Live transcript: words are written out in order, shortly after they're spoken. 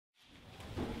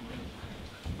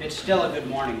It's still a good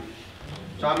morning.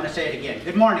 So I'm going to say it again.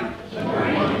 Good morning. Good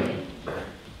morning.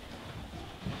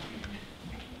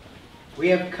 We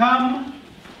have come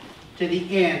to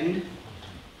the end,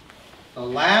 the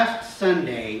last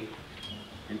Sunday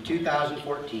in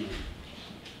 2014.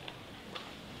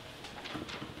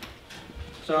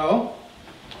 So,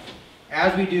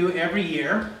 as we do every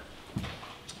year,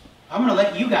 I'm going to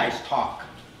let you guys talk.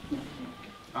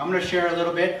 I'm going to share a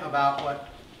little bit about what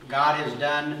God has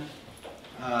done,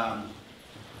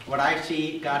 what I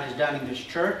see God has done in this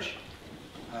church.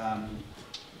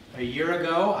 A year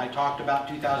ago, I talked about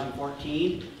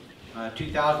 2014.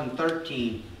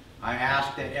 2013, I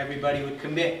asked that everybody would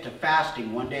commit to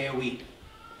fasting 1 day a week.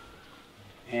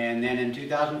 And then in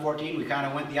 2014, we kind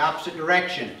of went the opposite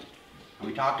direction. And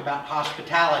we talked about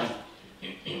hospitality.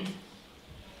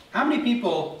 How many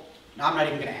people, no, I'm not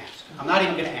even going to ask. I'm not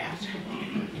even going to ask.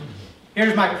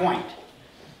 Here's my point.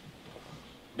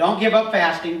 Don't give up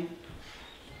fasting.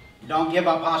 Don't give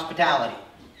up hospitality.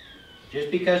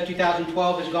 Just because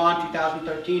 2012 is gone,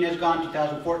 2013 is gone,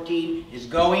 2014 is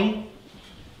going,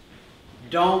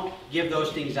 don't give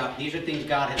those things up. These are things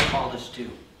God has called us to.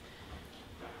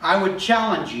 I would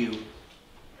challenge you,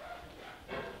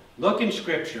 look in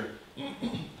Scripture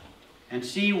and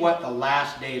see what the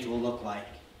last days will look like.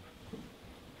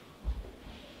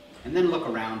 And then look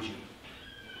around you.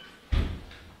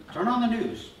 Turn on the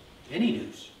news, any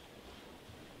news.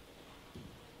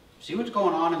 See what's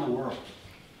going on in the world.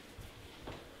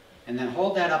 And then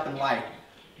hold that up in light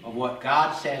of what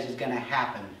God says is going to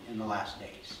happen in the last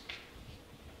days.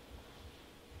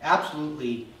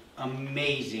 Absolutely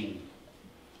amazing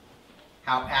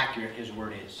how accurate His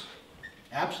Word is.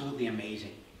 Absolutely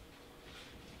amazing.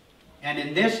 And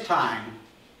in this time,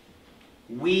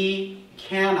 we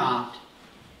cannot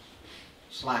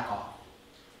slack off.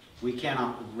 We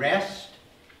cannot rest.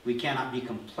 We cannot be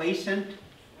complacent.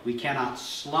 We cannot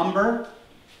slumber.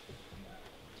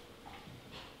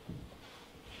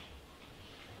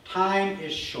 Time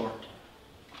is short.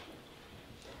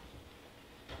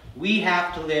 We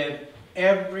have to live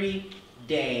every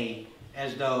day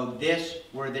as though this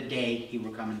were the day He were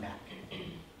coming back.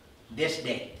 This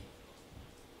day.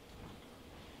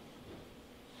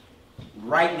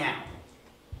 Right now.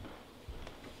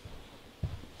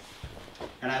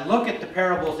 And I look at the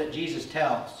parables that Jesus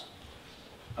tells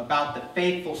about the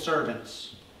faithful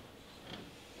servants.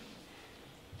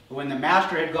 When the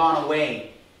master had gone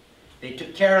away, they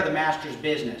took care of the master's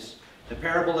business. The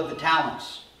parable of the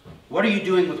talents. What are you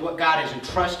doing with what God has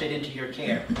entrusted into your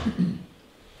care?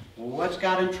 Well, what's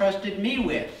God entrusted me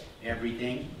with?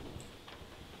 Everything.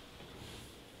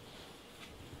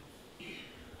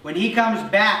 When He comes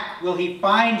back, will He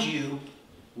find you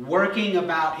working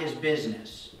about His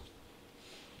business?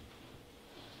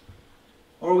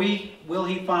 Or will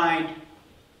He find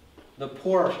the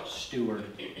poor steward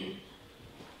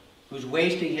who's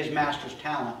wasting his master's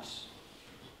talents,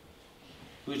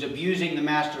 who's abusing the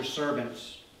master's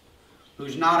servants,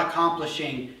 who's not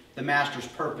accomplishing the master's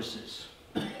purposes?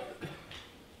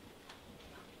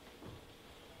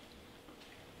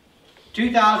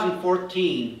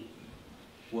 2014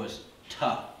 was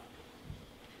tough.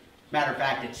 Matter of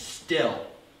fact, it's still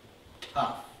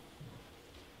tough.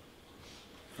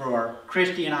 For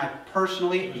Christy and I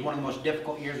personally, it was one of the most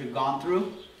difficult years we've gone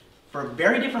through, for a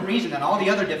very different reason than all the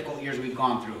other difficult years we've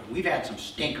gone through. We've had some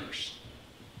stinkers.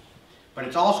 But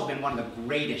it's also been one of the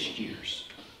greatest years.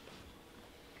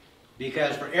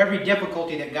 Because for every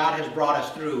difficulty that God has brought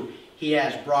us through, He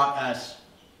has brought us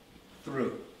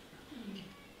through.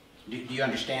 Do you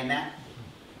understand that?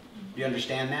 Do you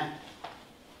understand that?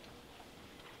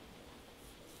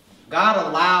 God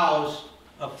allows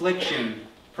affliction,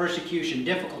 persecution,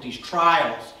 difficulties,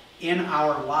 trials in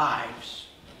our lives.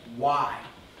 Why?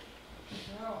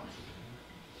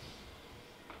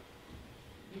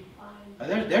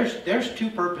 There's two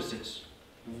purposes,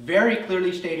 very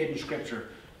clearly stated in Scripture.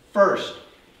 First,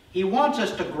 He wants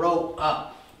us to grow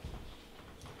up.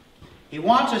 He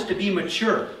wants us to be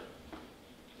mature.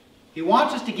 He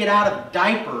wants us to get out of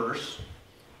diapers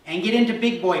and get into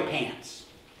big boy pants,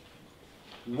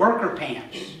 worker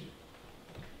pants.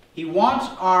 He wants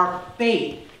our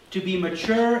faith to be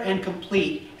mature and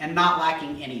complete and not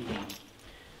lacking anything.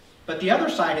 But the other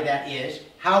side of that is,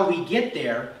 how we get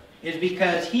there is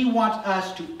because He wants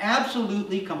us to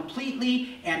absolutely,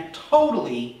 completely, and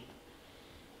totally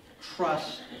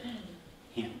trust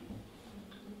Him.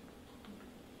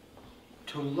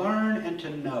 To learn and to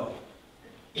know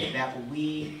that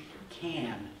we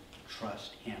can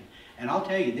trust Him. And I'll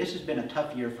tell you, this has been a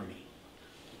tough year for me,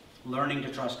 learning to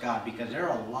trust God, because there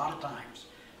are a lot of times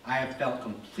I have felt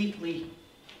completely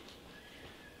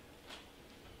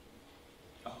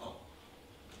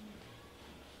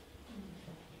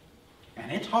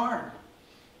And it's hard.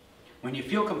 When you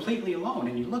feel completely alone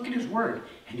and you look at His Word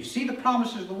and you see the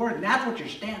promises of the Word, and that's what you're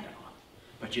standing on.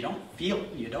 But you don't feel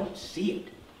it, you don't see it.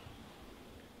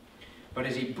 But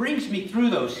as He brings me through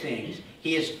those things,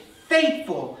 He is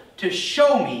faithful to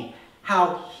show me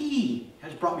how He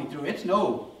has brought me through. It's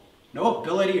no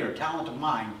ability or talent of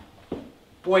mine.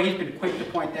 Boy, He's been quick to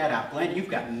point that out. Glenn, you've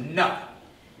got nothing.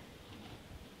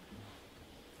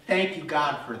 Thank you,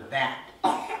 God, for that.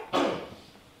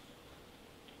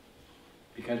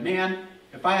 Because, man,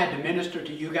 if I had to minister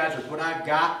to you guys with what I've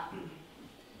got,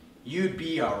 you'd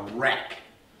be a wreck.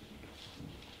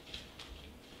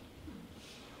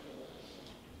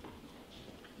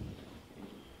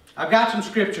 I've got some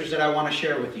scriptures that I want to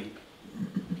share with you.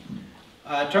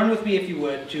 Turn with me, if you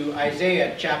would, to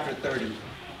Isaiah chapter 30.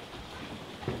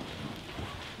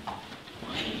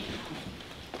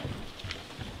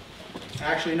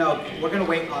 Actually, no, we're going to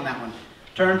wait on that one.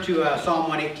 Turn to Psalm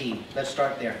 118. Let's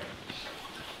start there.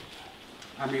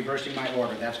 I'm reversing my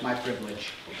order. That's my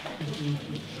privilege.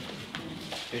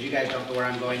 Because you guys don't know where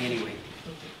I'm going anyway.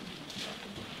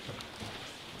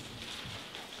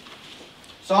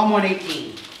 Psalm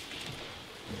 118.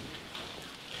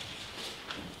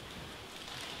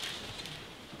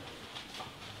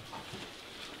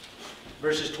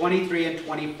 Verses 23 and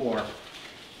 24.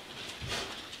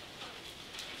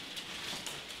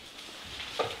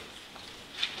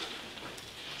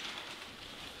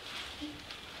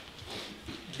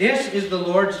 This is the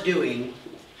Lord's doing.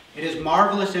 It is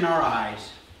marvelous in our eyes.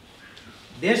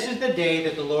 This is the day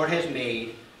that the Lord has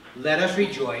made. Let us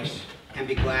rejoice and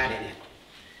be glad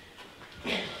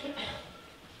in it.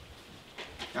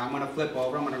 Now I'm going to flip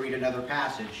over. I'm going to read another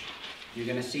passage. You're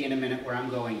going to see in a minute where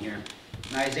I'm going here.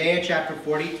 In Isaiah chapter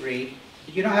 43.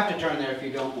 You don't have to turn there if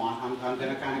you don't want. I'm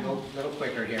going to kind of go a little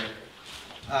quicker here.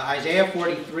 Isaiah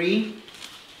 43,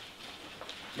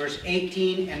 verse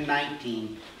 18 and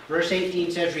 19. Verse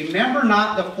 18 says, Remember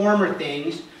not the former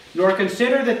things, nor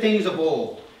consider the things of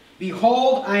old.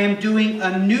 Behold, I am doing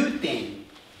a new thing.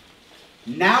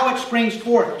 Now it springs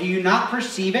forth. Do you not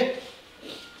perceive it?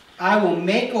 I will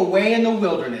make a way in the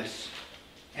wilderness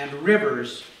and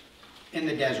rivers in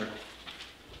the desert.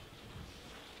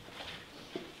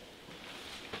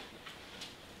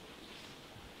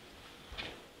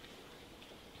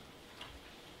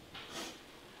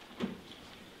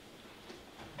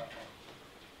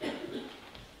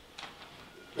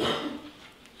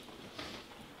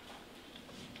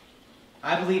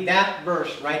 I believe that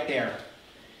verse right there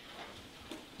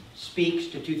speaks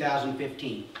to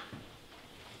 2015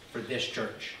 for this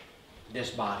church, this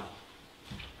body.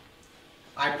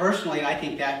 I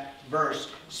think that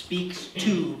verse speaks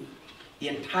to the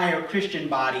entire Christian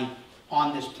body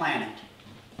on this planet.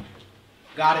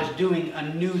 God is doing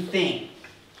a new thing.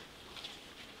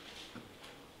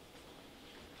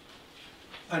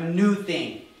 A new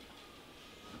thing.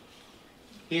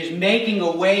 He is making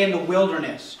a way in the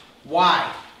wilderness.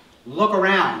 Why? Look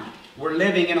around. We're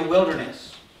living in a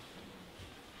wilderness.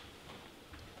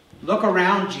 Look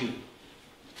around you.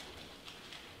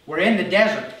 We're in the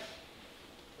desert.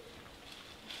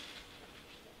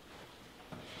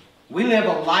 We live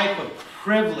a life of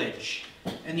privilege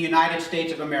in the United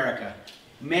States of America.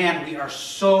 Man, we are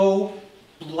so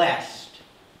blessed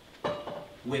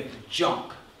with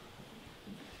junk.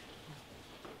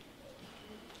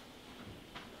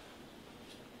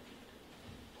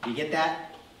 Do you get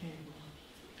that?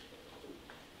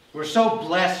 We're so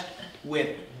blessed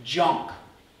with junk.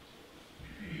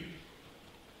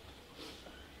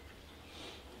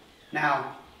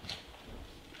 Now,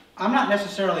 I'm not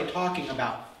necessarily talking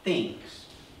about things.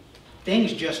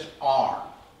 Things just are.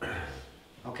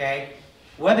 Okay?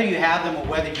 Whether you have them or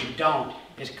whether you don't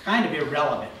is kind of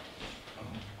irrelevant.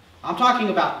 I'm talking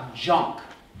about junk.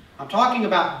 I'm talking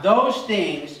about those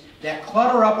things that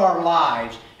clutter up our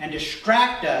lives and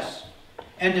distract us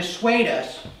and dissuade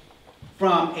us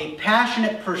from a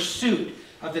passionate pursuit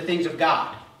of the things of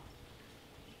God.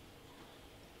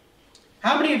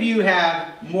 How many of you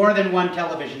have more than one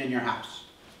television in your house?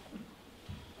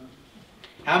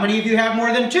 How many of you have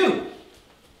more than two?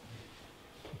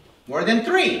 More than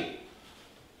three?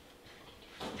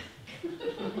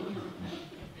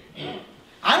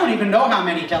 I don't even know how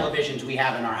many televisions we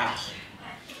have in our house.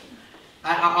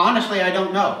 Honestly, I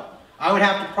don't know. I would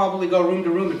have to probably go room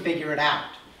to room and figure it out.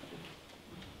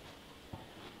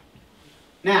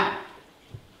 Now,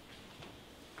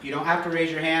 you don't have to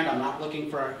raise your hand. I'm not looking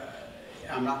for,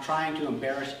 I'm not trying to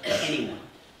embarrass anyone.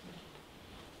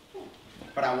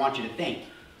 But I want you to think.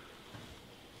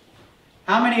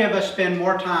 How many of us spend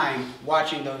more time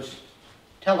watching those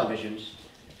televisions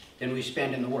than we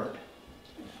spend in the Word?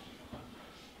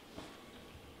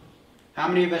 How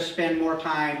many of us spend more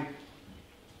time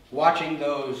watching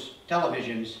those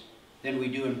televisions than we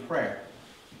do in prayer?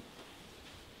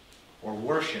 Or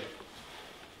worship?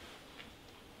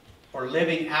 Or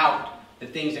living out the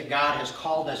things that God has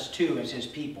called us to as His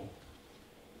people?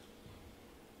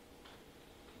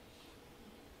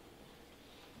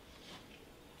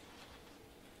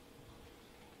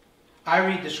 I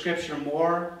read the Scripture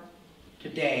more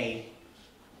today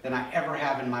than I ever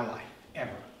have in my life, ever.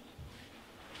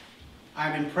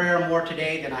 I'm in prayer more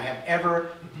today than I have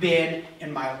ever been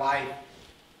in my life,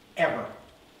 ever.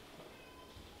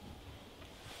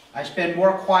 I spend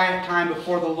more quiet time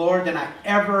before the Lord than I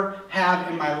ever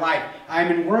have in my life. I'm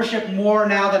in worship more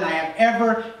now than I have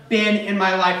ever been in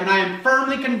my life. And I am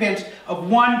firmly convinced of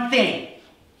one thing.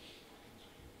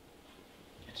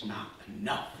 It's not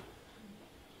enough.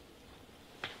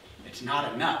 It's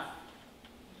not enough.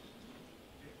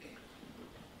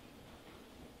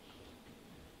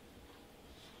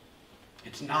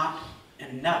 It's not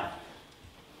enough.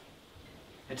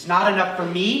 It's not enough for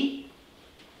me,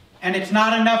 and it's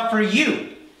not enough for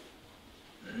you.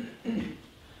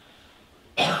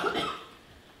 Now,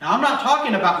 I'm not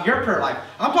talking about your prayer life.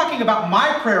 I'm talking about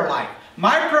my prayer life.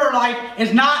 My prayer life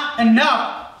is not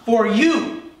enough for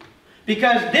you,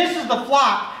 because this is the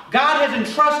flock God has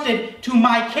entrusted to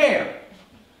my care.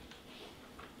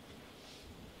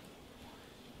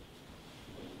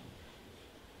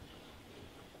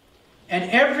 And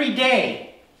every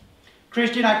day,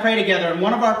 Christy and I pray together, and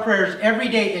one of our prayers every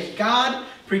day is, God,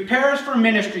 prepare us for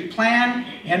ministry, planned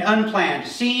and unplanned,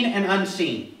 seen and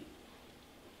unseen.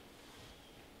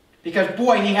 Because,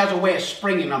 boy, He has a way of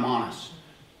springing them on us.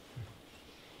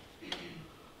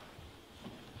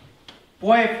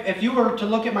 Boy, if you were to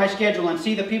look at my schedule and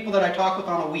see the people that I talk with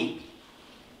on a week,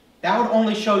 that would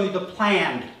only show you the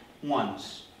planned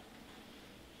ones.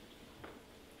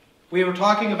 We were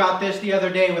talking about this the other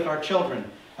day with our children,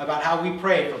 about how we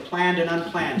pray for planned and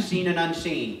unplanned, seen and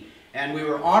unseen. And we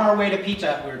were on our way to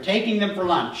Pizza Hut. We were taking them for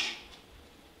lunch.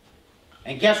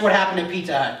 And guess what happened at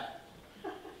Pizza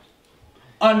Hut?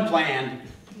 Unplanned.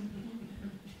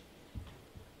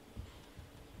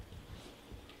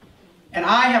 And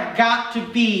I have got to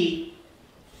be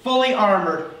fully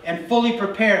armored and fully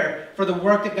prepared for the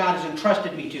work that God has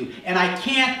entrusted me to. And I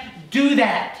can't do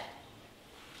that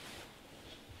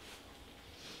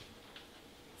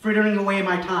frittering away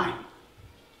my time.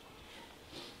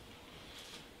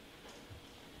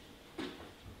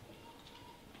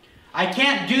 I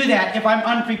can't do that if I'm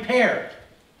unprepared.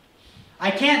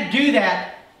 I can't do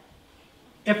that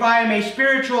if I am a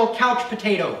spiritual couch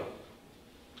potato.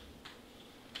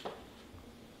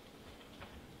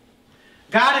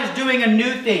 God is doing a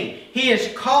new thing. He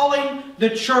is calling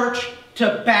the church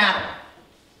to battle.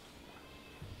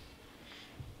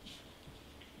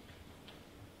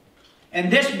 And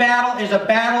this battle is a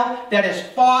battle that is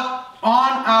fought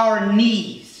on our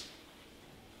knees.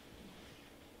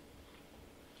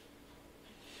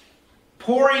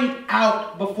 Pouring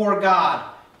out before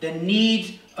God the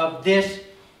needs of this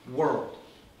world.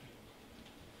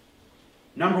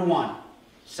 Number one,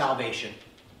 salvation.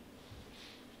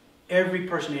 Every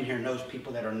person in here knows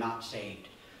people that are not saved.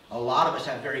 A lot of us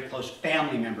have very close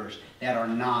family members that are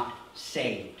not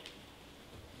saved.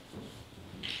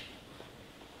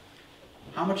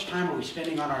 How much time are we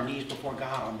spending on our knees before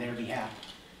God on their behalf?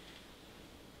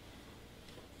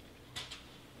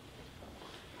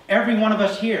 Every one of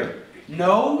us here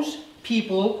knows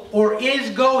people or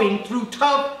is going through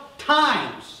tough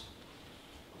times.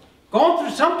 Going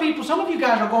through, some of you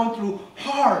guys are going through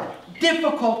hard,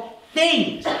 difficult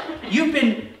things. You've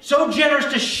been so generous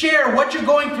to share what you're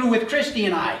going through with Christy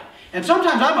and I. And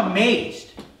sometimes I'm amazed.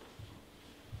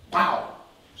 Wow,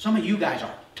 some of you guys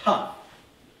are tough.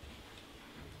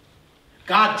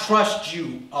 God trusts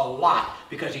you a lot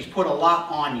because He's put a lot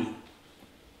on you.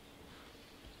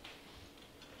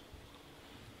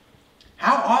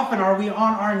 How often are we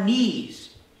on our knees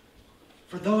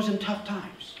for those in tough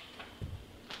times?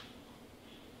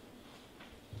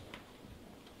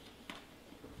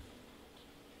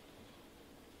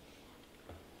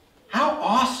 How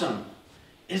awesome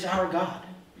is our God?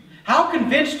 How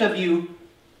convinced are you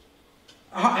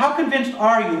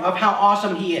of how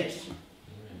awesome He is?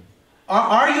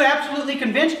 Are you absolutely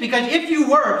convinced? Because if you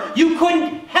were, you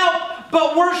couldn't help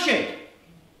but worship.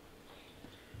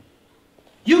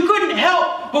 You couldn't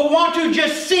help but want to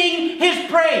just sing His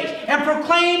praise and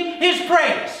proclaim His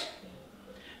praise.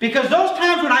 Because those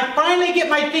times when I finally get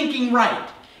my thinking right,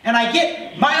 and I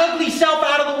get my ugly self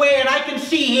out of the way and I can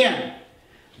see Him,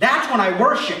 that's when I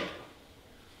worship.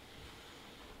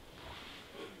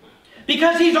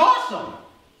 Because He's awesome.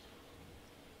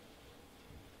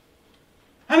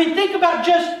 I mean, think about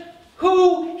just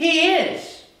who He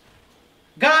is.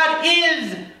 God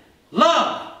is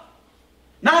love.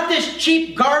 Not this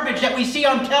cheap garbage that we see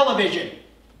on television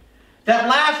that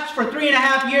lasts for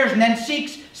 3.5 years and then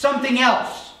seeks something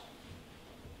else.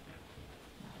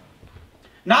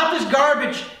 Not this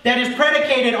garbage that is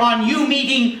predicated on you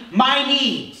meeting my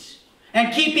needs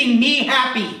and keeping me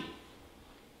happy.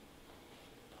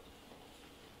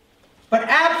 But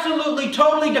absolutely,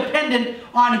 totally dependent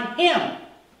on Him,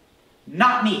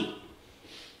 not me.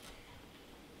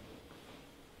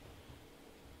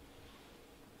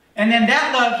 And then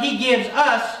that love He gives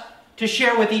us to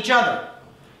share with each other.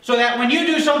 So that when you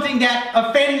do something that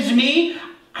offends me,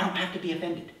 I don't have to be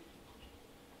offended.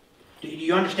 Do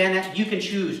you understand that? You can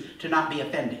choose to not be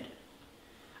offended.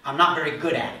 I'm not very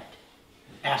good at it.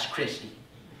 Ask Christy.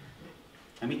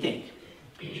 Let me think.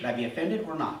 Should I be offended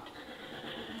or not?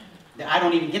 I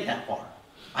don't even get that far.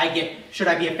 I get, should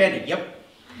I be offended? Yep.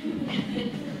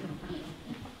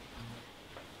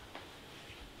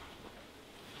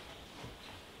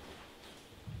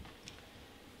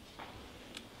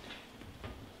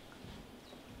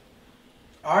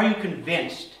 Are you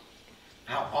convinced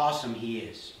how awesome He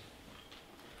is?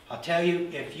 I'll tell you,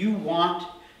 if you want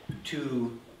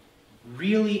to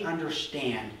really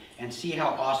understand and see how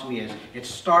awesome He is, it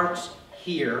starts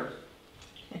here.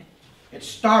 It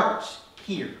starts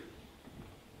here.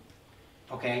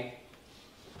 Okay?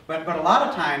 But a lot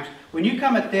of times, when you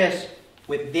come at this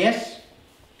with this,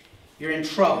 you're in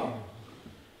trouble.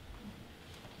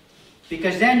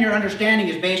 Because then your understanding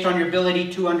is based on your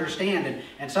ability to understand.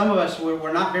 And some of us,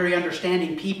 we're not very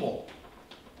understanding people.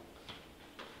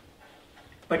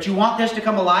 But you want this to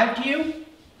come alive to you?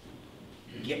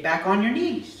 Get back on your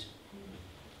knees.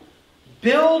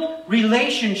 Build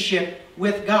relationship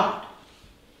with God.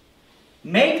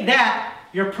 Make that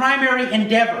your primary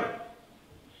endeavor.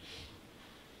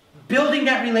 Building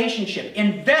that relationship.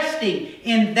 Investing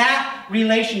in that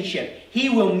relationship. He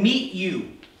will meet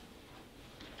you.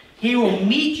 He will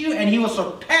meet you and He will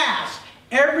surpass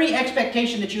every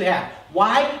expectation that you have.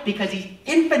 Why? Because He's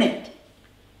infinite.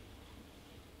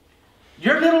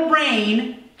 Your little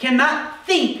brain cannot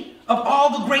think of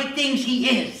all the great things He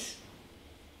is.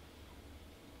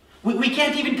 We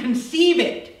can't even conceive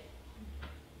it.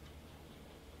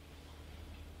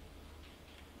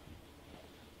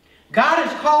 God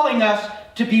is calling us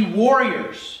to be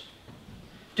warriors,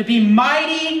 to be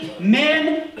mighty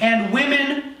men and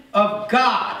women of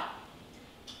God,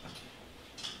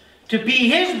 to be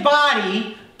His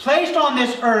body placed on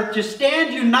this earth to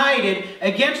stand united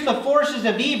against the forces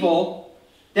of evil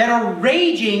that are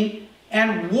raging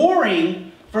and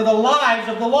warring for the lives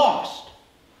of the lost.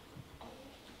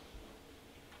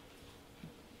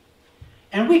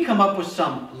 And we come up with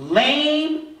some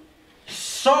lame,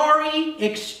 sorry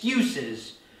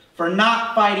excuses for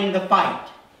not fighting the fight.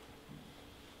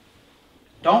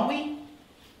 Don't we?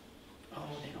 Oh,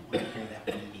 they don't want to hear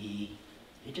that from me.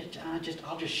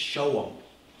 I'll just show them.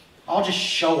 I'll just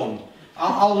show them.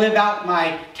 I'll live out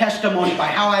my testimony by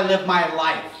how I live my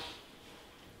life.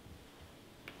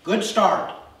 Good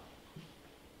start.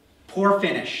 Poor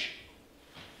finish.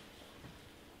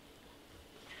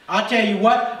 I'll tell you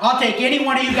what, I'll take any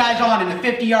one of you guys on in the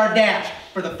 50-yard dash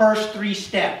for the first 3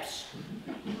 steps.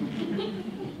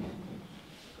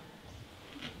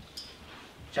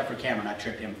 Except for Cameron, I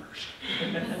tripped him first.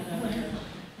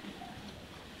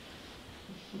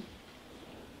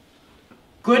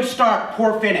 Good start,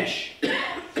 poor finish.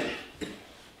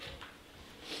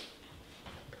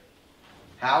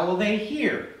 How will they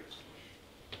hear?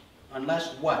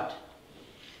 Unless what?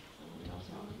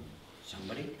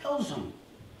 Somebody tells them.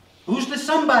 Who's the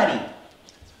somebody?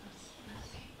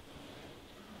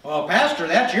 Well, Pastor,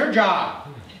 that's your job.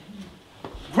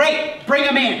 Great, bring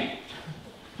them in.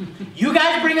 You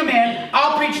guys bring them in,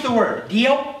 I'll preach the word.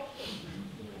 Deal?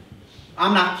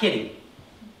 I'm not kidding.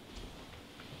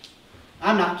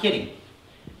 I'm not kidding.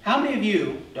 How many of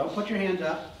you, don't put your hands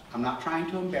up, I'm not trying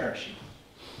to embarrass you,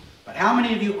 but how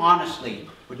many of you honestly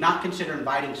would not consider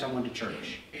inviting someone to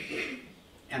church?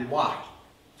 And why?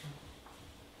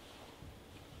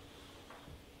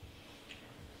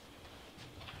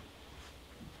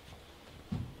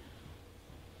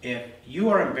 If you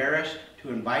are embarrassed to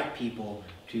invite people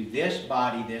to this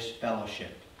body, this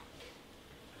fellowship,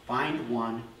 find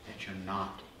one that you're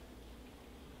not.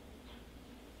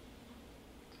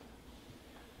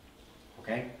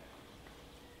 Okay?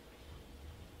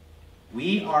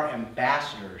 We are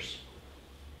ambassadors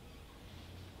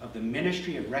of the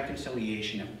ministry of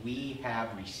reconciliation that we have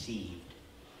received.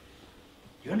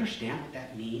 Do you understand what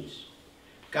that means?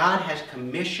 God has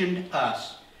commissioned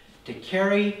us to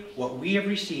carry what we have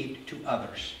received to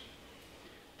others.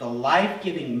 The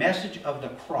life-giving message of the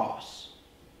cross.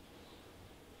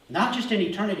 Not just in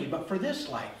eternity, but for this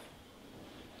life.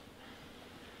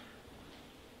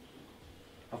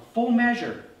 A full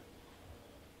measure.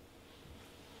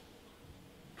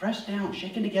 Pressed down,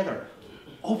 shaken together,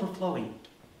 overflowing.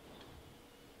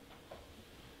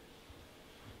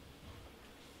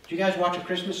 Did you guys watch A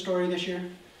Christmas Story this year?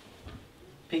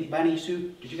 Pink Bunny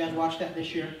suit. Did you guys watch that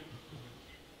this year?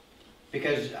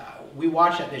 Because we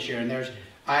watched that this year, and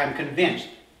I am convinced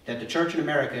that the church in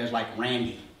America is like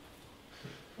Randy.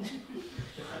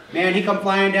 Man, he come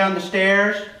flying down the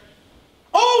stairs.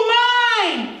 Oh,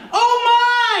 mine! Oh,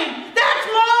 mine! That's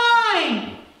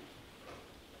mine!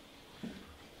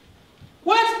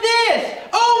 What's this?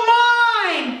 Oh,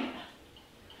 mine!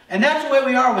 And that's the way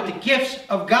we are with the gifts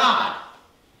of God.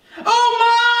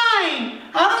 Oh, mine!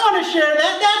 I don't want to share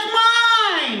that. That's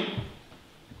mine!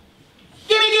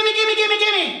 Gimme, gimme, gimme, gimme,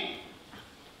 gimme!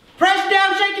 Pressed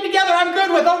down, shaken together, I'm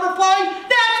good with overflowing.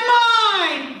 That's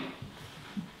mine!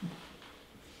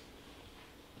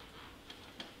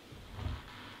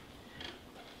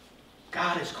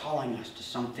 God is calling us to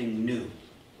something new.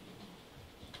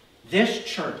 This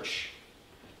church,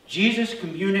 Jesus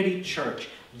Community Church,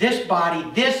 this body,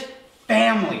 this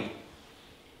family,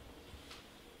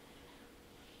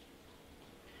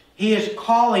 He is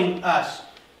calling us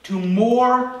to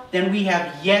more than we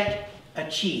have yet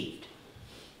achieved.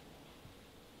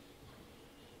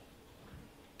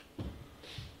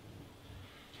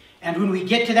 And when we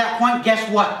get to that point, guess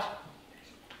what?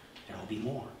 There will be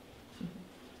more.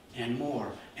 And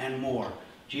more and more.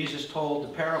 Jesus told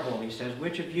the parable, he says,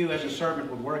 which of you as a servant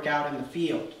would work out in the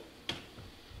field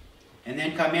and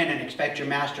then come in and expect your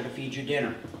master to feed you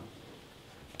dinner?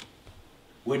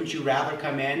 Wouldn't you rather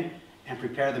come in and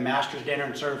prepare the master's dinner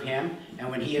and serve him, and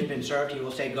when he has been served, he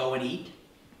will say, go and eat?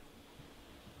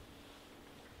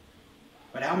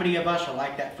 But how many of us are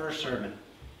like that first servant?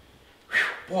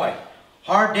 Whew, boy,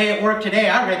 hard day at work today.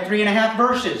 I read 3.5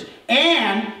 verses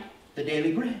and the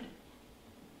daily bread.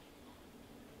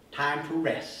 Time for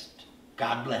rest.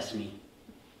 God bless me.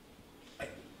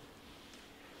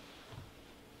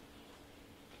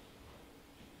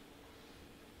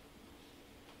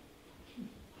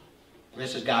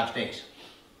 This is God's face.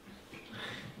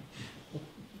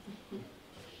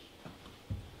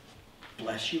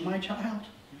 Bless you, my child?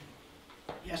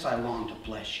 Yes, I long to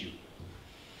bless you.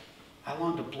 I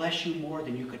long to bless you more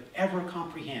than you could ever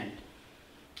comprehend.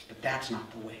 But that's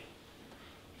not the way.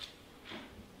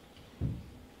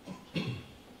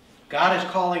 God is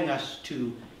calling us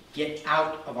to get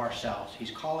out of ourselves.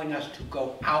 He's calling us to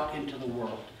go out into the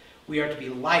world. We are to be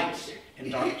lights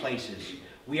in dark places.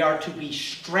 We are to be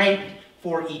strength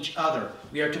for each other.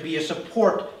 We are to be a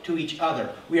support to each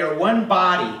other. We are one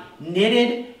body,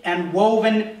 knitted and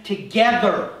woven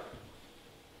together.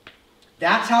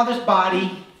 That's how this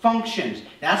body functions.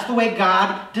 That's the way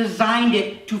God designed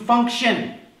it to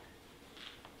function.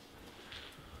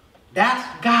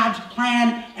 That's God's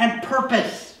plan and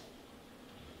purpose.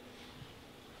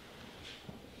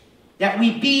 That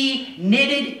we be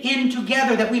knitted in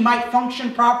together, that we might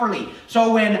function properly.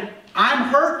 So when I'm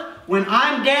hurt, when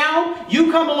I'm down,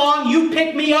 you come along, you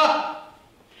pick me up.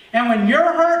 And when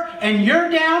you're hurt and you're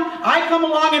down, I come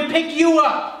along and pick you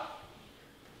up.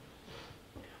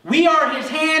 We are His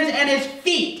hands and His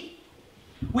feet.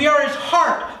 We are His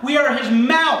heart. We are His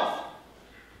mouth.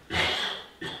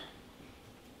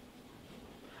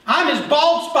 I'm His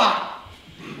bald spot.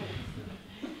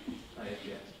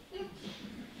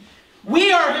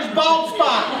 We are His bald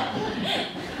spot.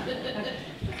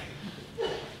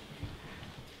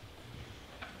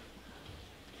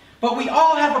 But we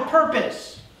all have a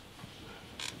purpose.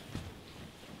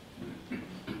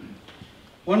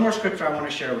 One more scripture I want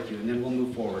to share with you, and then we'll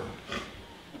move forward.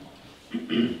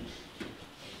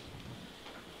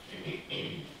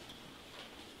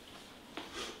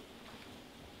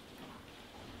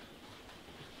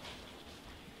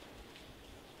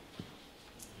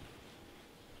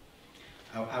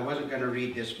 I wasn't going to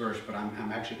read this verse, but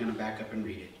I'm actually going to back up and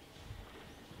read it.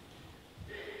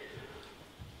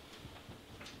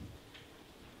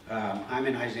 I'm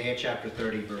in Isaiah chapter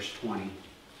 30, verse 20.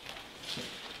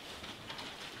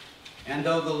 And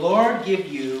though the Lord give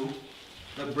you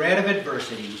the bread of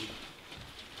adversity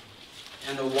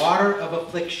and the water of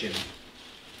affliction.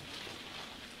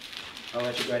 I'll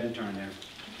let you go ahead and turn there.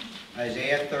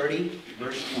 Isaiah 30,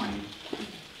 verse 20.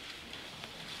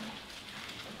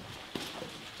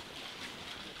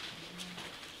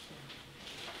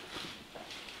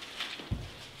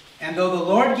 And though the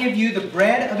Lord give you the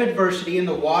bread of adversity and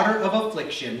the water of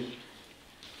affliction,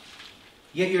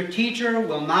 Yet your teacher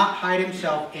will not hide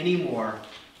himself any more,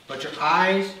 but your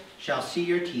eyes shall see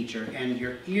your teacher, and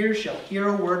your ears shall hear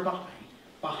a word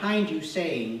behind you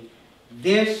saying,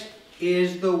 this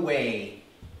is the way,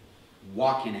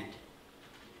 walk in it.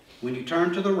 When you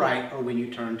turn to the right or when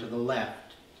you turn to the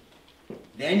left.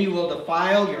 Then you will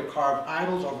defile your carved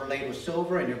idols overlaid with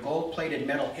silver and your gold-plated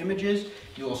metal images.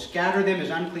 You will scatter them as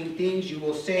unclean things. You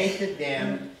will say to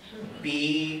them,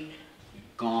 be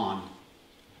gone.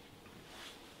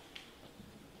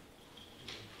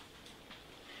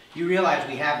 You realize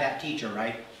we have that teacher,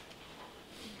 right?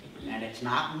 And it's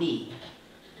not me.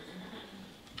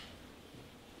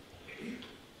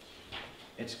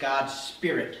 It's God's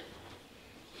Spirit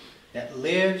that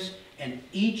lives in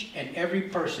each and every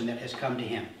person that has come to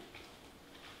him.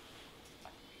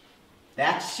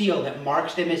 That seal that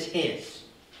marks them as his.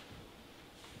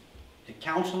 The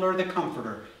counselor, the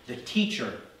comforter, the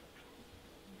teacher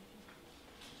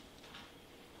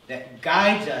that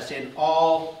guides us in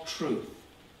all truth.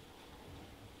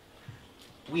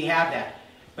 We have that.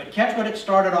 But catch what it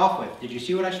started off with. Did you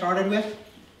see what I started with?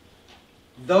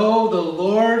 Though the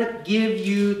Lord give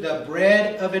you the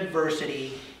bread of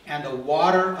adversity and the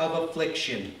water of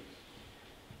affliction.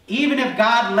 Even if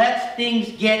God lets things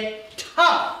get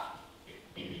tough.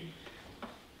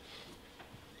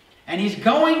 And he's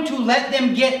going to let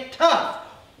them get tough.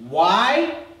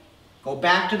 Why? Go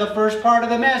back to the first part of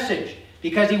the message.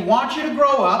 Because he wants you to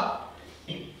grow up.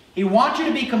 He wants you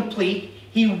to be complete.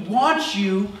 He wants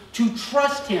you to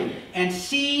trust him and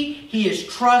see he is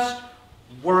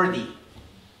trustworthy.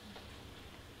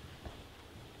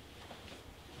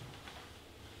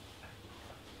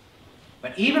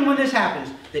 But even when this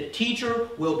happens, the teacher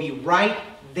will be right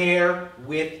there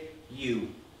with you,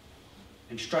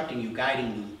 instructing you,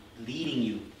 guiding you, leading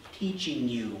you, teaching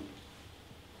you.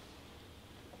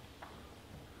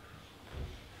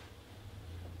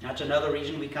 That's another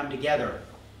reason we come together.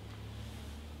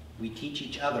 We teach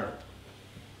each other.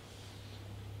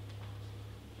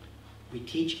 We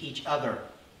teach each other.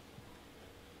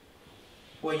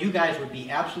 Boy, you guys would be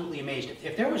absolutely amazed.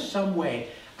 If there was some way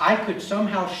I could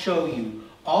somehow show you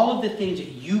all of the things that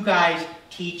you guys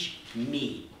teach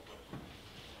me.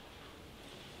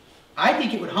 I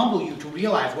think it would humble you to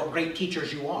realize what great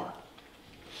teachers you are.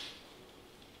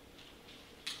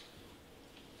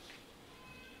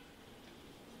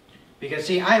 Because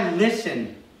see, I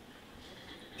listen.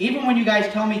 Even when you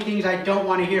guys tell me things I don't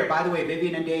want to hear. By the way,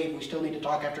 Vivian and Dave, we still need to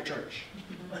talk after church.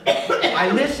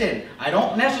 I listen. I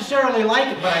don't necessarily like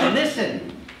it, but I listen.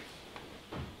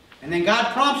 And then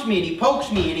God prompts me, and he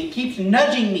pokes me, and he keeps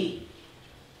nudging me.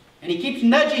 And he keeps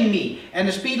nudging me. And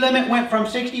the speed limit went from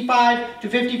 65 to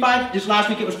 55. This last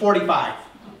week it was 45.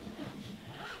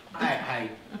 I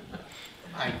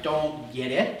don't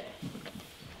get it.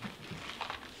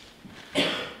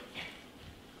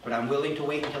 But I'm willing to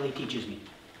wait until he teaches me.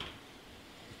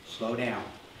 Slow down.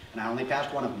 And I only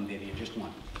passed one of them, Vivian, just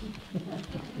one.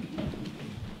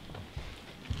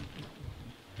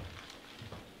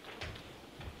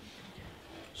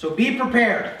 So be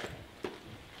prepared.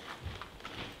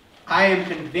 I am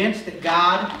convinced that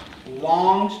God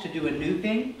longs to do a new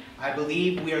thing. I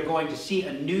believe we are going to see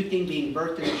a new thing being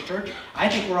birthed in this church. I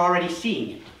think we're already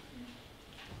seeing it.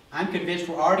 I'm convinced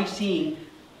we're already seeing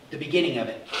the beginning of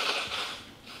it.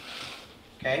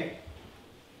 Okay?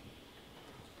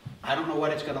 I don't know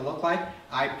what it's going to look like.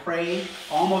 I pray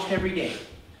almost every day.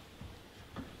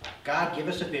 God, give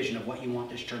us a vision of what you want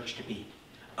this church to be.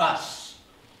 Us.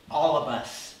 All of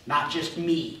us. Not just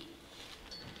me.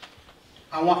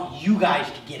 I want you guys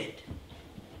to get it.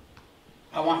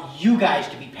 I want you guys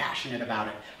to be passionate about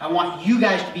it. I want you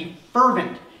guys to be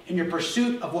fervent in your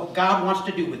pursuit of what God wants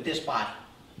to do with this body.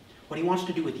 What he wants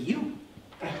to do with you.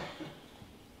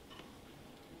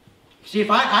 See, if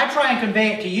I try and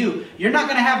convey it to you, you're not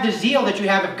going to have the zeal that you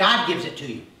have if God gives it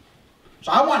to you.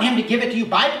 So I want him to give it to you.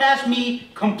 Bypass me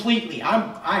completely.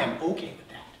 I am okay with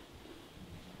that.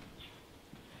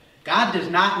 God does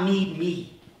not need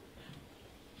me.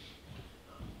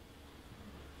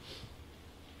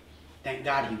 Thank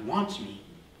God he wants me.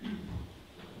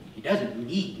 He doesn't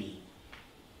need me.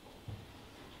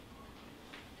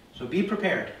 So be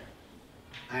prepared.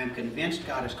 I am convinced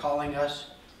God is calling us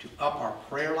to up our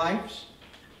prayer lives.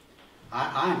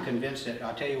 I am convinced that,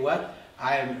 I'll tell you what,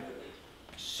 I am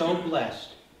so blessed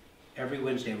every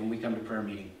Wednesday when we come to prayer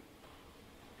meeting.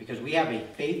 Because we have a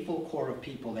faithful core of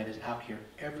people that is out here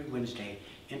every Wednesday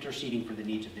interceding for the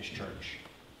needs of this church.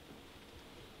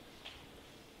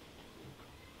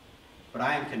 But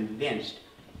I am convinced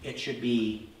it should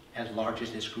be as large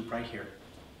as this group right here.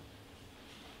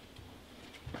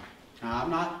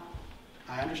 Now,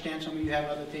 I understand some of you have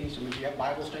other things. Some of you have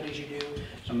Bible studies you do.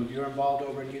 Some of you are involved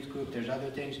over in youth group. There's other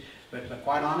things. But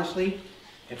quite honestly,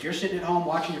 if you're sitting at home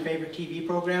watching your favorite TV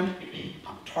program,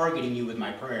 I'm targeting you with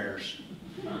my prayers.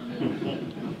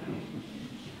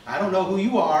 I don't know who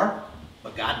you are,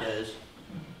 but God does.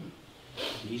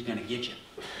 And He's going to get you.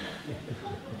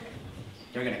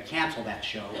 They're going to cancel that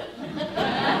show.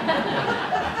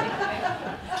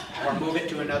 Or move it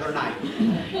to another night.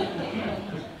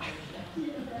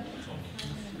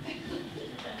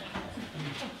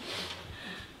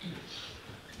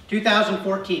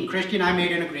 "2014, Christy and I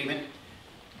made an agreement.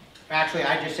 Actually,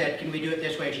 I just said, can we do it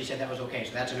this way? And she said that was okay,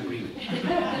 so that's an agreement.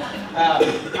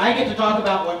 I get to talk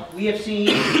about what we have seen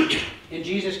in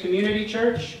Jesus Community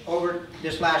Church over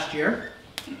this last year.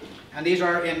 And these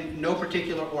are in no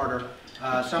particular order.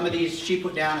 Some of these she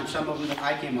put down and some of them that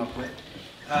I came up with.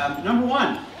 Number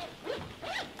one,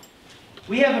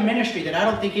 we have a ministry that I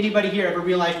don't think anybody here ever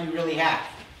realized we really have.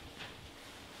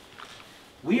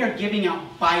 We are giving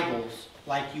out Bibles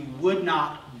like you would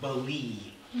not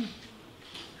believe.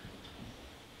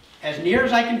 As near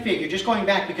as I can figure, just going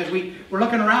back, because we were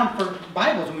looking around for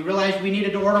Bibles and we realized we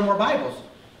needed to order more Bibles.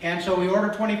 And so we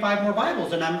ordered 25 more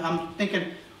Bibles. And I'm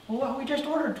thinking, well, we just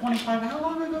ordered 25. How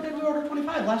long ago did we order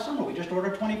 25? Last summer. We just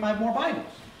ordered 25 more Bibles.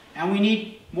 And we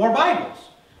need more Bibles.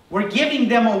 We're giving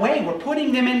them away. We're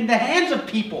putting them in the hands of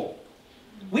people.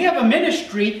 We have a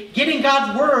ministry getting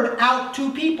God's Word out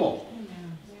to people.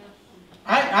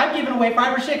 I've given away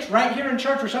 5 or 6 right here in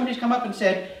church where somebody's come up and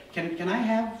said, can I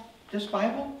have this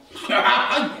Bible?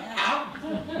 Yeah.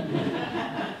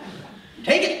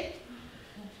 Take it.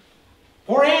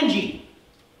 Poor Angie.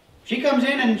 She comes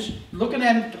in and looking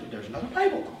at, there's another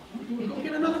Bible. Go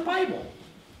get another Bible.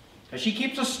 Because she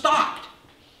keeps us stocked.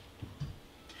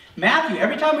 Matthew,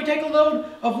 every time we take a load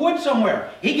of wood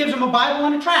somewhere, he gives them a Bible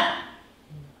and a tract.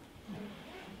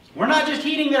 We're not just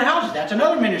heating their houses. That's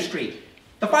another ministry.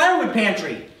 The firewood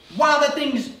pantry. Wow, that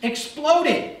thing's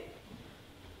exploded.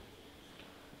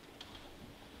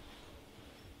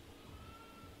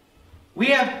 We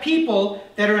have people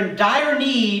that are in dire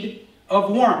need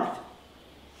of warmth,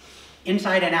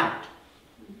 inside and out.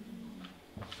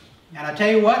 And I tell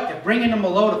you what, if bringing them a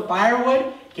load of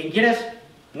firewood can get us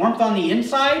warmth on the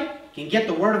inside, can get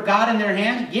the Word of God in their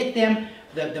hands, get them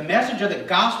the message of the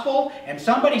gospel, and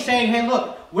somebody saying, hey,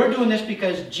 look, we're doing this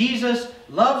because Jesus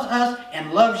loves us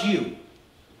and loves you.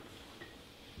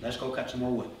 Let's go cut some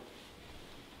more wood.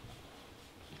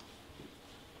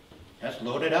 Let's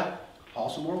load it up, haul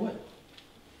some more wood.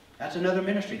 That's another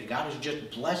ministry that God has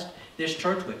just blessed this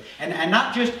church with. And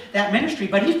not just that ministry,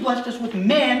 but He's blessed us with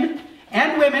men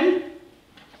and women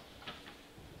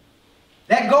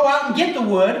that go out and get the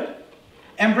wood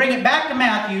and bring it back to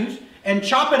Matthew's and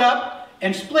chop it up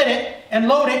and split it and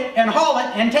load it and haul it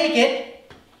and take it.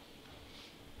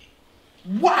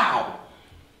 Wow!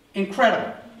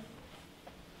 Incredible.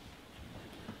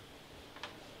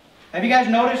 Have you guys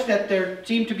noticed that there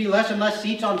seem to be less and less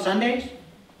seats on Sundays?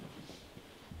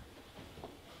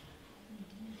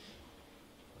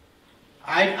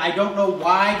 I don't know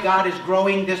why God is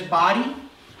growing this body.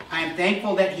 I am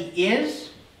thankful that He is.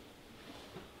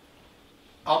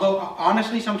 Although,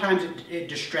 honestly, sometimes it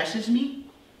distresses me.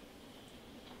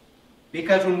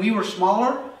 Because when we were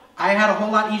smaller, I had a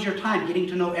whole lot easier time getting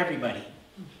to know everybody.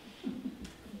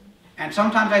 And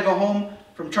sometimes I go home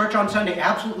from church on Sunday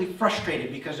absolutely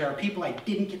frustrated because there are people I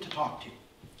didn't get to talk to.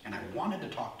 And I wanted to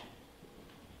talk to.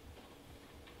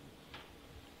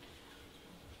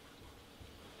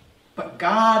 But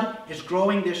God is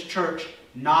growing this church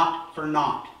not for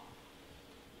naught.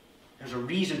 There's a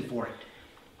reason for it.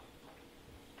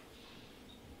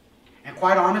 And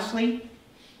quite honestly,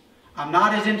 I'm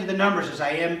not as into the numbers as I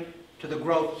am to the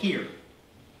growth here.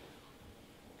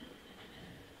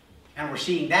 And we're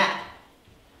seeing that.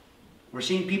 We're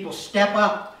seeing people step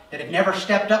up that have never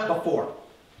stepped up before.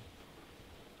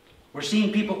 We're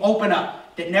seeing people open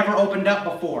up that never opened up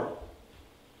before.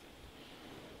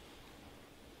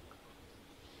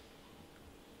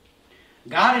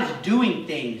 God is doing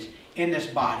things in this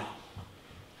body.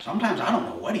 Sometimes I don't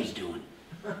know what He's doing.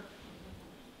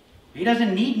 He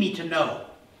doesn't need me to know.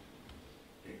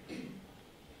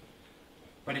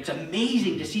 But it's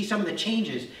amazing to see some of the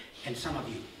changes in some of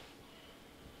you.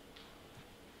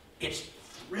 It's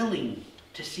thrilling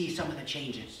to see some of the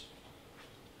changes.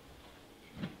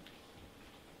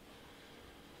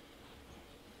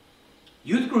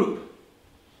 Youth group.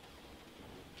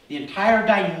 The entire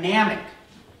dynamic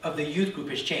of the youth group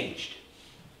has changed.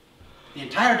 The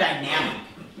entire dynamic.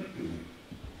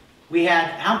 We had,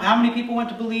 how many people went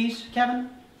to Belize, Kevin?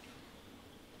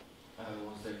 I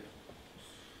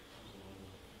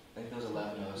think there was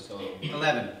 11 of us total.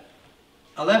 11.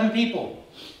 11 people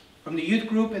from the youth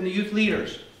group and the youth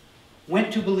leaders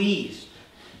went to Belize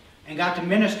and got to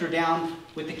minister down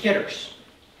with the kidders.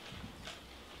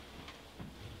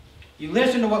 You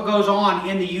listen to what goes on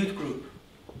in the youth group.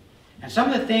 And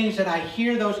some of the things that I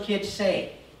hear those kids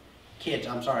say,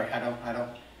 I'm sorry, I don't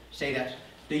say that,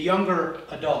 the younger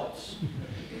adults.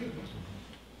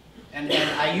 And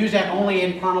I use that only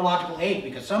in chronological age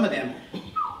because some of them,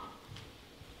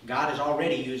 God is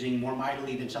already using more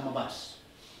mightily than some of us.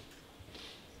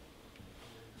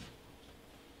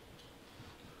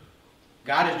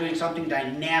 God is doing something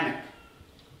dynamic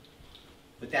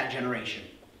with that generation.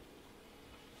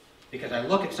 Because I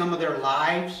look at some of their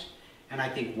lives and I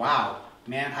think, wow,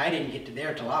 man, I didn't get to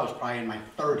there till I was probably in my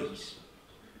 30s.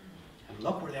 And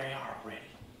look where they are already.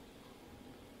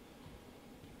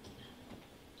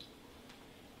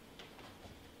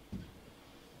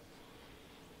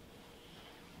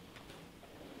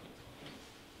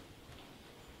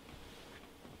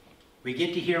 We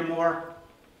get to hear more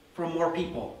from more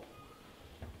people.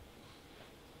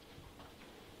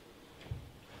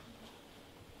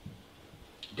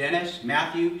 Dennis,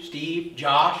 Matthew, Steve,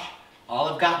 Josh, all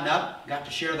have gotten up, got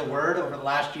to share the word over the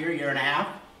last year and a half.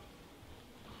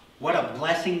 What a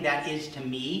blessing that is to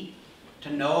me,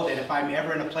 to know that if I'm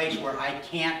ever in a place where I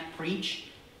can't preach,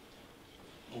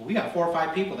 well, we got 4 or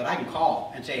 5 people that I can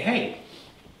call and say, hey,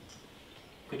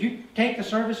 could you take the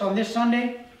service on this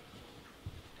Sunday?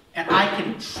 And I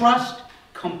can trust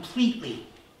completely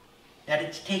that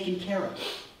it's taken care of.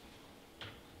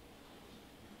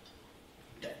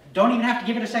 Don't even have to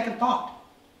give it a second thought.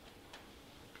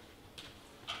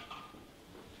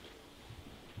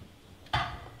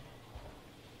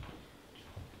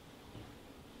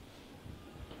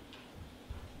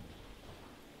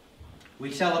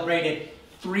 We celebrated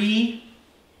 3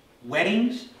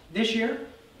 weddings this year.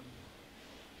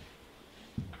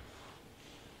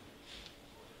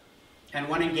 And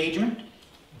 1 engagement.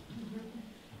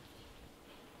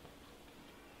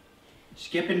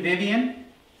 Skip and Vivian,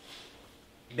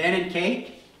 Ben and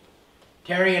Kate,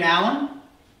 Terry and Alan.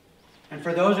 And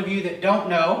for those of you that don't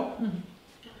know,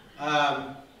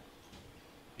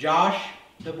 Josh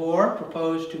DeBoer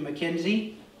proposed to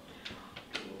Mackenzie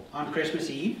on Christmas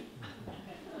Eve.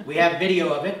 We have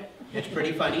video of it. It's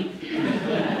pretty funny.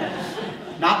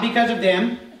 Not because of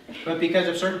them, but because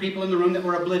of certain people in the room that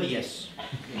were oblivious.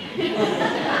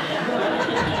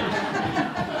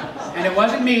 And it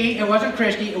wasn't me, it wasn't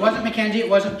Christy, it wasn't Mackenzie, it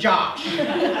wasn't Josh.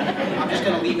 I'm just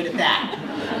going to leave it at that.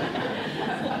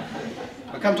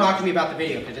 But come talk to me about the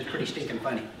video, because it's pretty stinking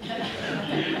funny.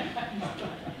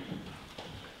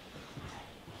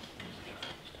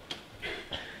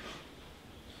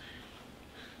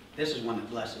 This is one that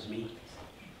blesses me.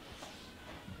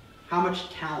 How much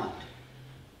talent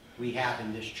we have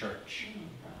in this church.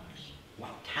 Wow,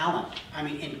 talent. I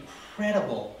mean,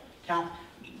 incredible talent.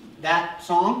 That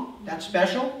song, that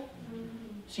special,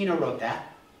 Sina wrote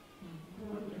that.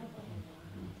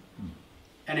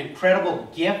 An incredible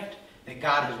gift that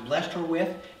God has blessed her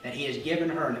with, that He has given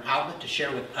her an outlet to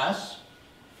share with us.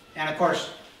 And of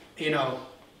course, you know,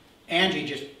 Angie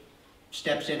just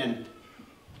steps in and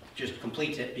just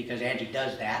completes it because Angie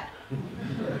does that.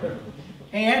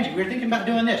 Hey Angie, we were thinking about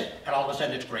doing this. And all of a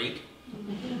sudden it's great.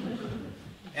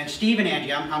 And Steve and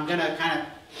Angie, I'm going to kind of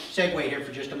segue here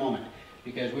for just a moment,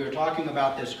 because we were talking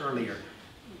about this earlier.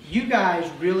 You guys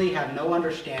really have no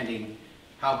understanding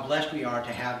how blessed we are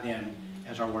to have them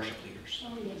as our worship leaders.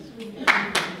 Oh, yes, we do.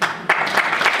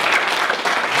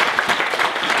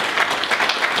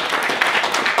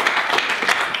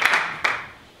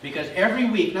 Because every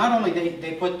week, not only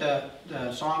they put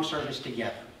the song service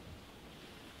together,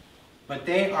 but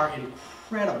they are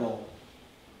incredible.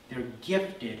 They're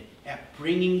gifted at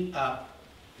bringing up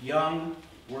young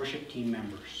worship team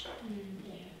members.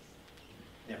 Yes.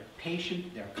 They're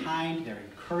patient, they're kind, they're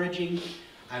encouraging.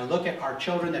 I look at our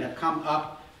children that have come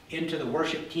up into the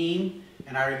worship team,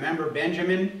 and I remember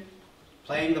Benjamin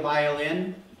playing the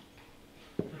violin.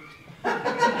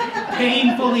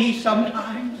 Painfully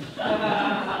sometimes.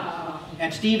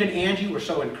 And Steve and Angie were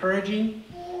so encouraging.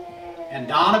 And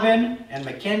Donovan and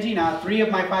Mackenzie, now 3 of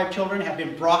my 5 children have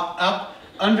been brought up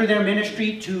under their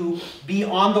ministry to be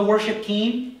on the worship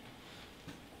team.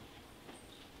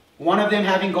 One of them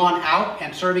having gone out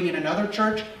and serving in another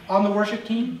church on the worship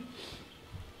team.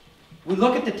 We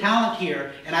look at the talent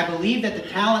here, and I believe that the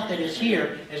talent that is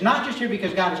here is not just here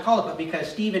because God has called it, but because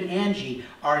Steve and Angie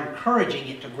are encouraging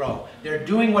it to grow. They're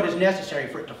doing what is necessary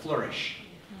for it to flourish.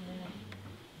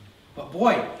 But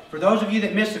boy, for those of you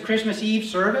that missed the Christmas Eve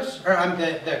service, or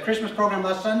the Christmas program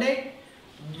last Sunday,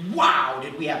 wow,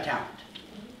 did we have talent.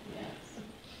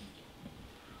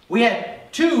 We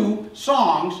had 2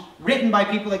 songs written by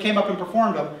people that came up and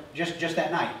performed them just that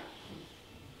night.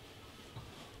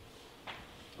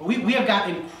 We have got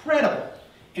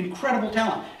incredible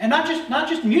talent. And not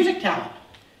just music talent.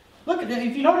 Look,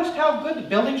 if you noticed how good the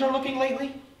buildings are looking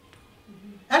lately?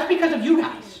 That's because of you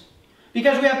guys.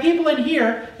 Because we have people in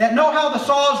here that know how the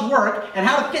saws work and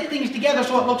how to fit things together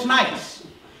so it looks nice.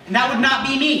 And that would not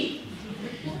be me.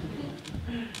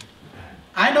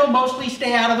 I know mostly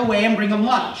stay out of the way and bring them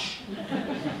lunch.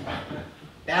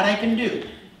 That I can do.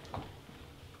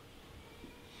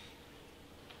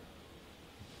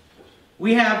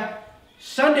 We have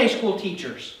Sunday school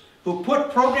teachers who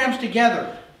put programs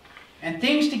together and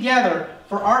things together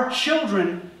for our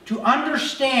children to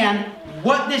understand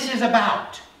what this is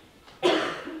about.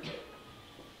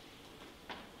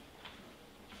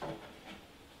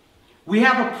 We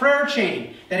have a prayer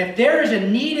chain that if there is a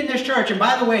need in this church, and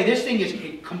by the way, this thing is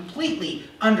completely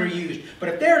underused, but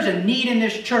if there is a need in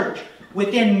this church,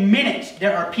 within minutes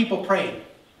there are people praying.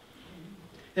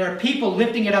 There are people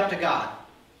lifting it up to God.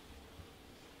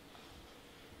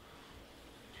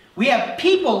 We have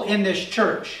people in this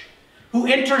church who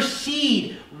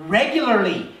intercede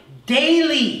regularly,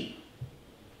 daily.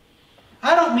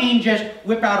 I don't mean just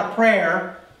whip out a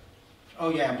prayer. Oh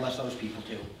yeah, and bless those people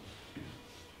too.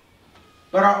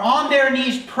 But are on their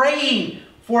knees praying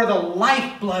for the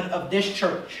lifeblood of this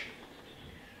church.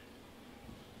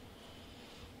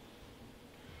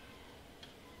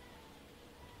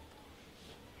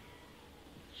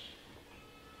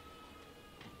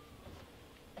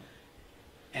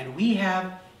 And we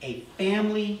have a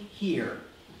family here.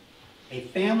 A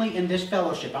family in this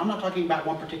fellowship. I'm not talking about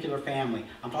one particular family.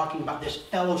 I'm talking about this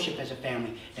fellowship as a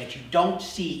family that you don't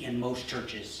see in most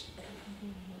churches.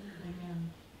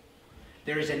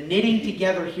 There is a knitting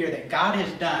together here that God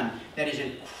has done that is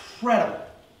incredible.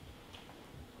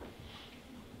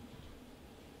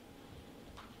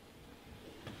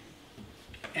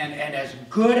 And as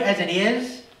good as it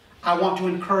is, I want to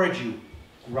encourage you,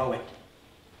 grow it.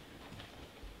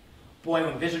 Boy,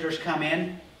 when visitors come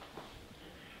in,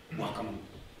 welcome them.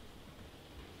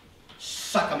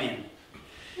 Suck them in.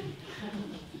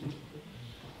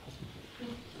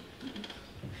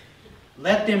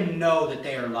 Let them know that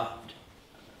they are loved.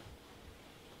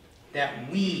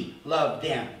 That we love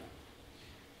them.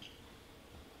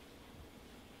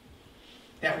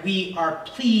 That we are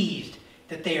pleased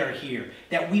that they are here.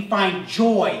 That we find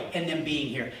joy in them being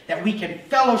here. That we can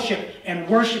fellowship and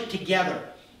worship together.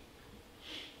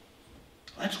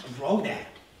 Let's grow that.